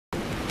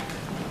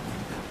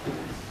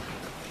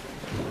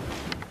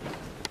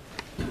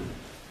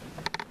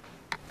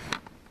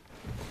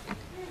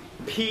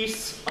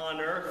peace on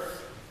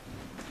earth,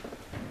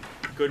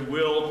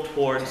 goodwill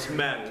towards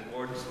men,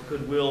 or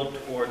goodwill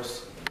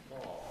towards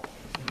all.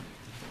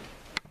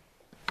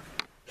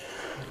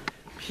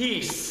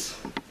 Peace,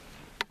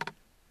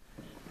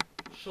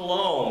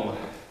 shalom,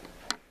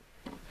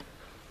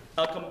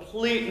 a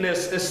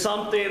completeness is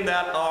something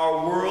that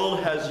our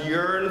world has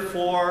yearned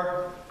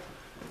for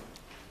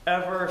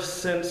ever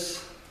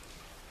since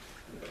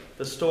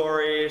the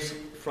stories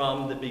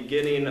from the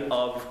beginning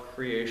of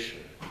creation.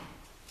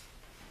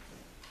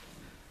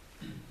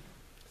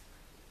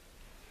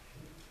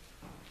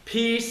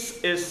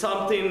 Peace is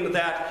something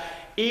that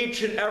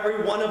each and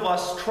every one of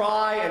us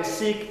try and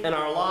seek in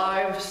our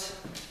lives,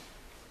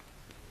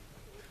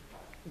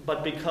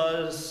 but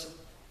because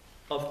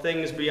of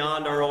things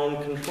beyond our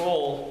own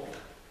control,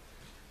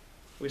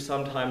 we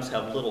sometimes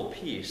have little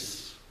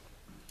peace.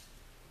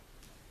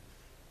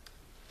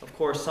 Of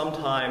course,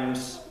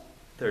 sometimes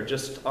they're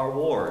just our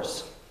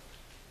wars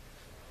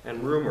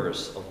and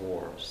rumors of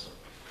wars.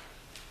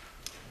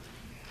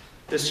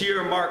 This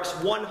year marks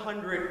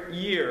 100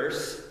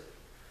 years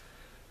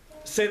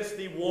since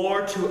the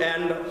war to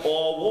end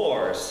all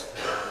wars.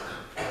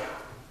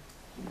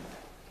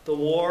 The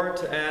war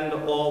to end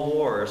all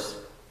wars,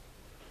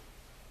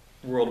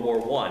 World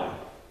War I.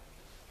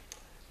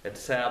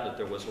 It's sad that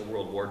there was a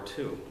World War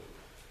II.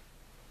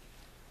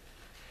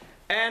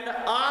 And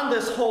on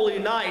this holy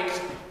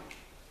night,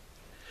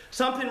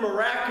 something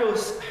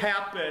miraculous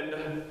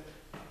happened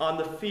on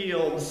the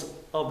fields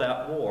of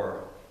that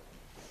war.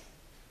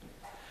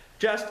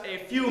 Just a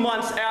few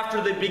months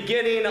after the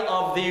beginning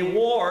of the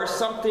war,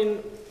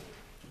 something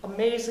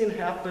amazing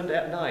happened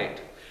at night.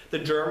 The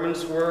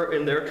Germans were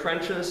in their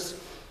trenches.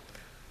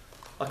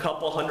 A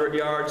couple hundred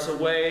yards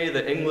away,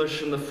 the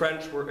English and the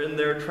French were in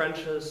their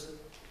trenches.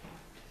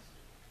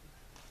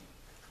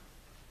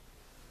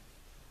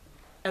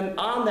 And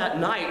on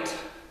that night,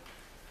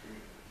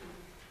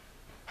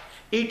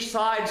 each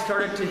side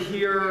started to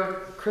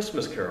hear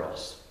Christmas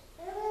carols.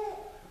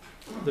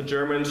 The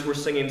Germans were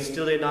singing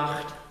Stille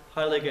Nacht,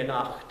 Heilige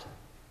Nacht.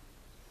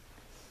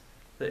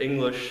 The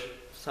English,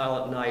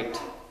 Silent Night,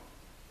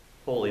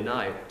 Holy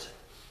Night.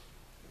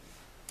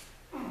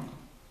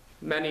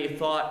 Many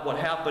thought what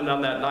happened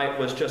on that night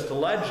was just a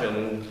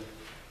legend,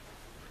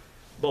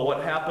 but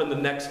what happened the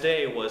next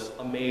day was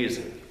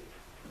amazing.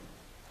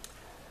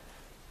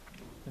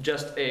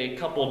 Just a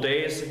couple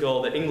days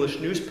ago, the English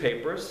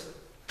newspapers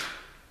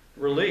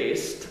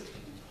released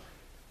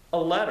a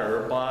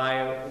letter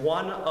by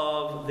one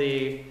of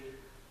the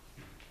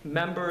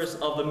members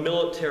of the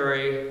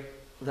military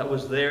that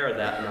was there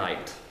that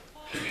night.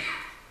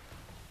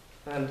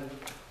 And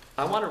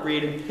I want to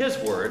read his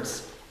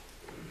words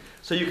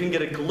so you can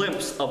get a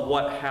glimpse of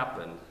what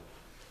happened.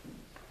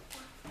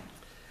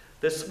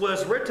 This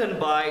was written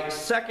by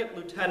 2nd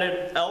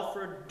Lieutenant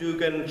Alfred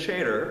Dugan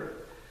Chater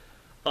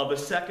of the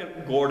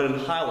 2nd Gordon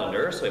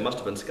Highlander, so he must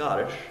have been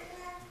Scottish.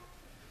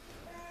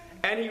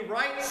 And he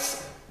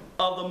writes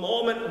of the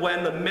moment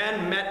when the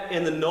men met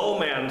in the no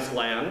man's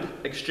land,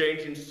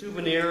 exchanging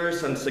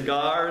souvenirs and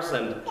cigars,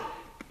 and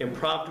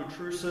impromptu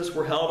truces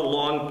were held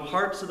along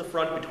parts of the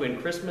front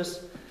between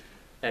Christmas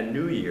and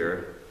New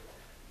Year,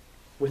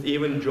 with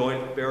even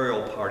joint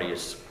burial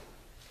parties.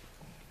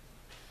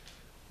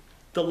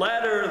 The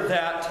letter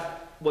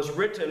that was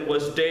written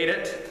was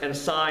dated and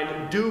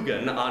signed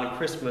Dugan on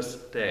Christmas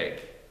Day.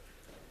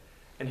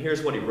 And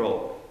here's what he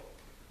wrote.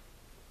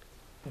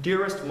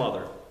 Dearest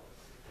Mother,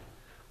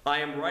 I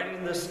am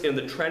writing this in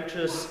the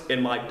trenches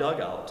in my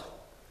dugout.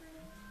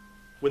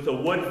 With a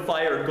wood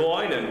fire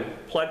going and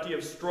plenty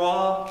of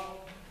straw,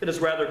 it is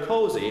rather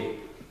cozy,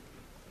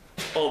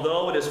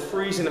 although it is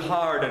freezing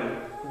hard and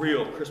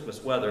real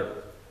Christmas weather.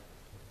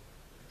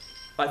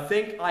 I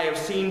think I have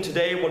seen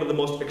today one of the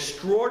most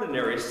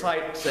extraordinary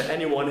sights that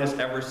anyone has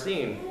ever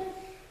seen.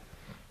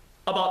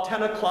 About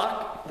 10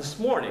 o'clock this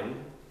morning,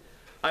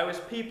 I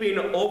was peeping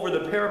over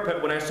the parapet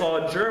when I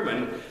saw a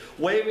German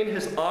waving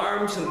his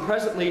arms, and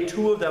presently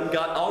 2 of them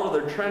got out of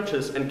their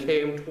trenches and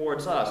came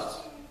towards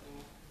us.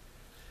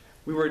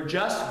 We were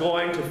just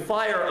going to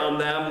fire on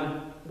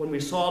them when we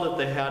saw that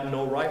they had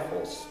no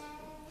rifles.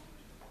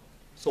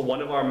 So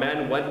one of our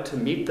men went to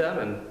meet them,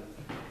 and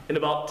in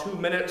about 2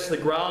 minutes, the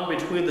ground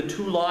between the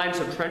 2 lines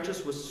of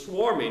trenches was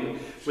swarming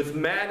with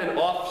men and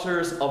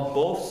officers of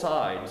both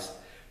sides,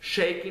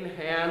 shaking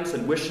hands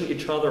and wishing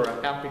each other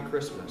a happy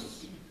Christmas.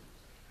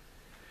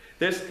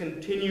 This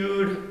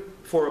continued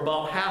for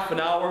about half an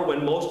hour,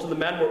 when most of the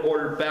men were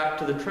ordered back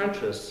to the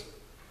trenches.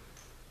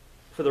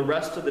 For the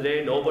rest of the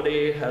day,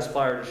 nobody has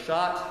fired a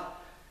shot,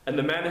 and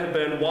the men have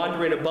been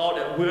wandering about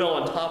at will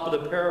on top of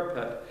the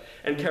parapet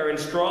and carrying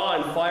straw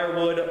and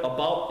firewood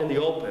about in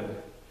the open.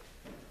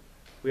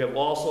 We have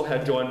also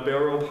had joint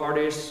burial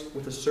parties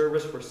with a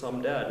service for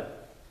some dead,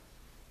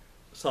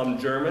 some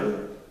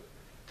German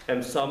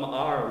and some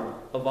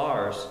of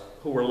ours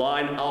who were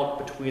lying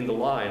out between the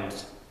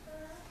lines.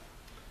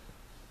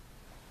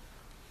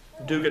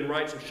 Dugan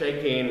writes of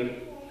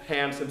shaking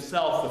hands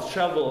himself with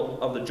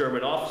several of the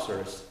German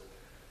officers,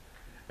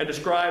 and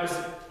describes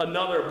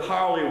another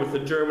parley with the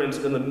Germans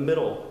in the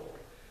middle,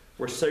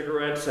 where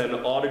cigarettes and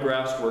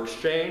autographs were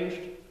exchanged,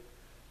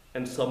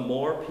 and some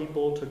more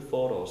people took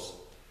photos.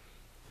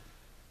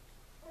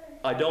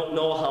 I don't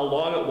know how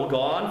long it will go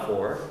on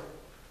for.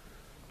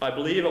 I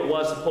believe it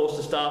was supposed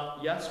to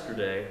stop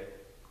yesterday.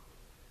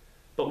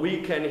 But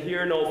we can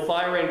hear no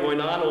firing going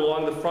on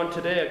along the front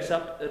today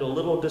except at a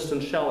little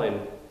distant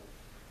shelling.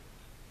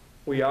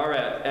 We are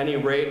at any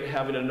rate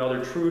having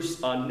another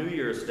truce on New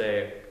Year's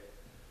Day,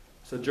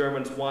 so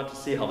Germans want to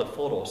see how the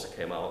photos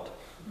came out.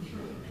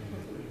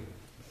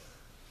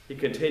 He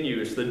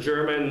continues, the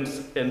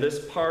Germans in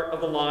this part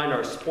of the line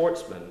are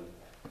sportsmen,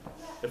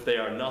 if they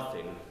are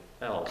nothing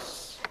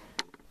else.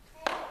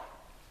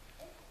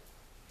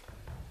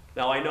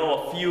 Now, I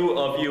know a few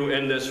of you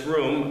in this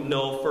room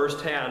know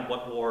firsthand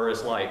what war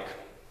is like.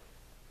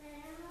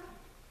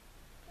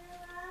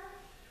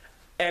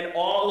 And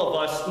all of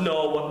us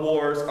know what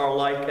wars are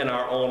like in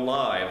our own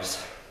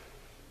lives.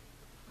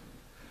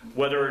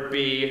 Whether it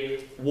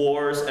be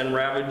wars and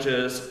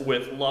ravages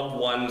with loved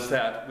ones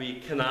that we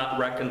cannot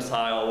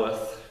reconcile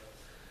with,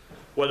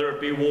 whether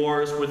it be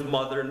wars with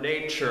Mother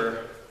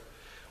Nature,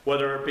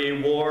 whether it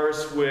be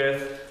wars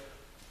with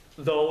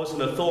those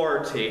in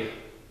authority.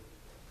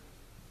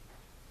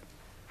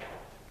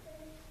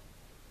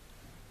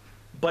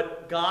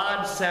 But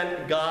God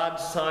sent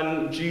God's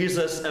Son,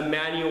 Jesus,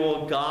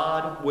 Emmanuel,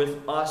 God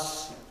with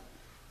us,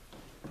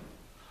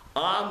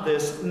 on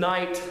this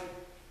night,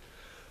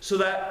 so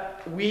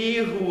that we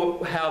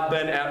who have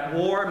been at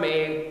war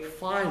may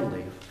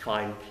finally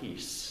find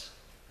peace.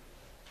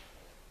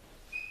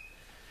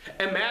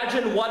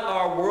 Imagine what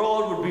our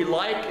world would be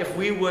like if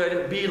we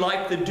would be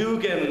like the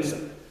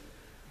Dugans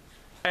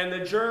and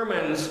the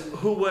Germans,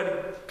 who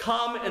would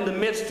come in the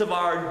midst of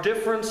our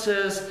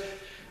differences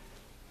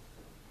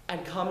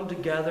and come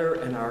together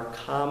in our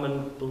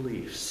common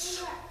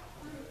beliefs,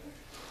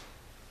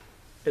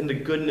 in the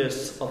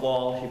goodness of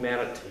all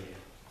humanity,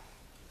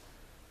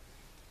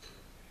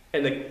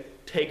 and the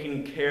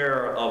taking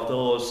care of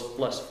those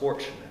less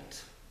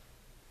fortunate.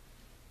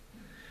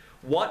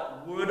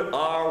 What would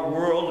our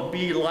world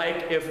be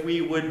like if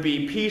we would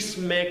be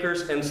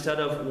peacemakers instead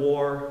of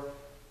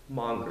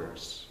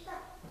warmongers?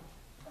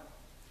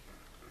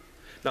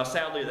 Now,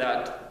 sadly,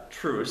 that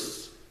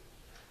truce,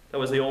 that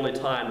was the only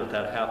time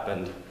that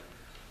happened.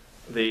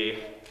 The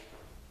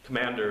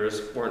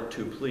commanders weren't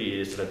too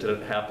pleased, and it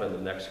didn't happen the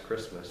next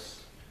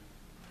Christmas.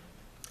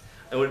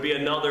 It would be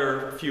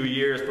another few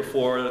years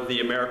before the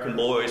American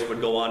boys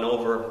would go on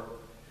over,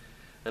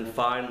 and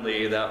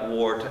finally that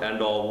war to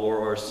end all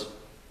wars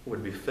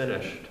would be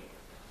finished.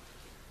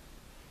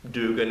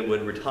 Dugan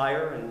would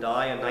retire and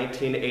die in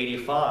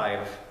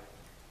 1985.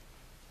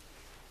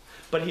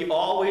 But he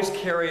always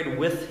carried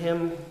with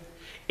him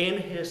in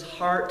his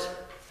heart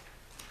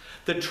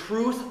the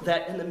truth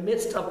that in the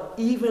midst of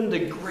even the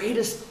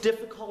greatest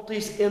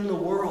difficulties in the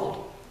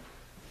world,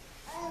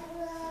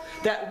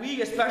 that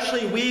we,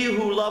 especially we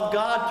who love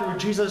God through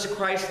Jesus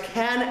Christ,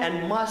 can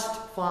and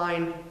must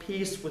find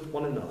peace with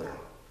one another.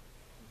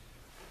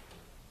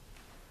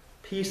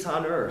 Peace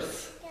on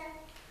earth,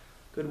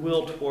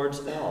 goodwill towards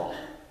all.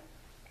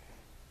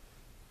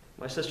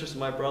 My sisters and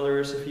my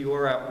brothers, if you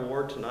are at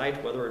war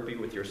tonight, whether it be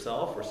with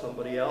yourself or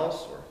somebody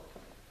else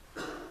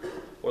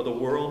or the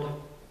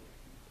world,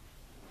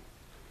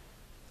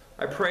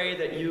 I pray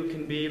that you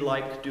can be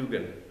like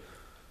Dugan.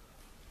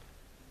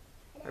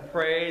 I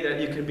pray that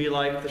you can be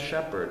like the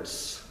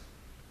shepherds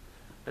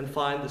and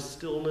find the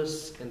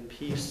stillness and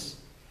peace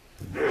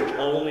which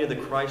only the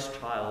Christ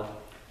child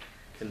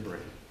can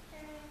bring.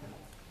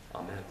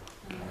 Amen.